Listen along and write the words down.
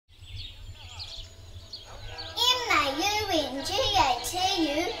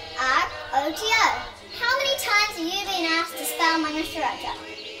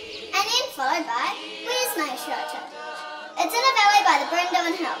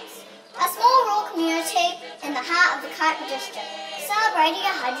Hills, a small rural community in the heart of the Kaipara district, celebrating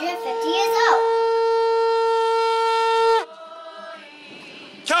 150 years old.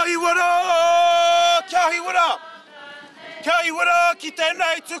 Kia hi wara! Kia hi wara! Kia hi wara ki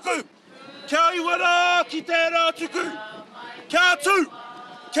tēnei tuku! Kia hi wara ki tērā tuku! Kia tū!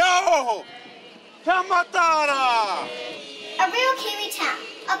 Kia oho! Kia matara! A real Kiwi town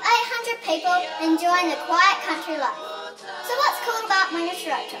of 800 people enjoying the quiet country life. So what's cool about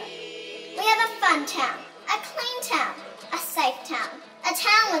Maungaturoto? We have a fun town, a clean town, a safe town, a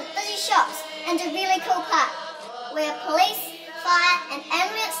town with busy shops and a really cool park. We have police, fire and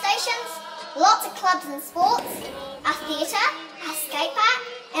ambulance stations, lots of clubs and sports, a theatre, a skate park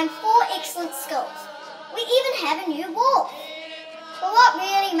and 4 excellent schools. We even have a new wharf. But what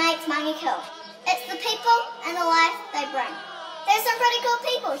really makes Maungi cool? It's the people and the life they bring. There's some pretty cool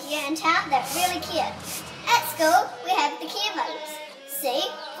people here in town that really care. At school, we have the care values. C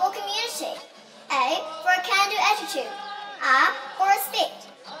for community, A for a can-do attitude, R for respect,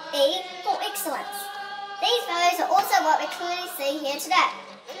 E for excellence. These values are also what we clearly see here today.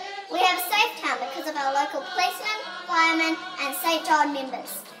 We have a safe town because of our local policemen, firemen and St John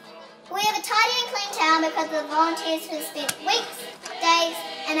members. We have a tidy and clean town because of the volunteers who spent weeks, days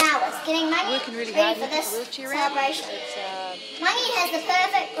and hours getting Maungi really ready for this celebration. Maungi has the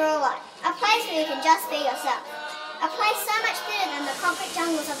perfect rural life, a place where you can just be yourself. A place so much better than the concrete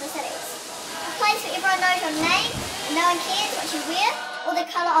jungles of the cities. A place where everyone knows your name and no one cares what you wear or the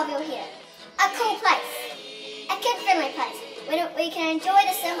colour of your hair. A cool place. A kid-friendly place where we can enjoy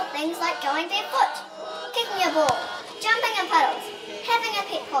the simple things like going barefoot, kicking a ball, jumping in puddles, having a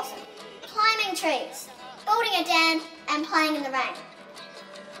pet possum, climbing trees, building a dam and playing in the rain.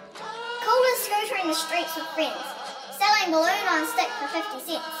 Cool is scootering the streets with friends, selling balloon on a stick for 50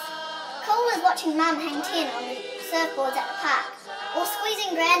 cents. Cool is watching Mum hang 10 on the surfboards at the park, or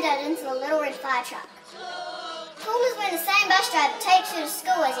squeezing Grandad into the little red fire truck. Cool is when the same bus driver takes you to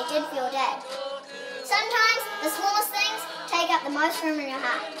school as he did for your dad. Sometimes the smallest things take up the most room in your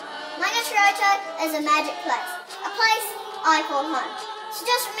heart. Maungaturoto is a magic place, a place I call home. So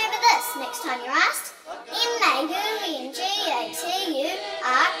just remember this next time you're asked, Maungaturoto.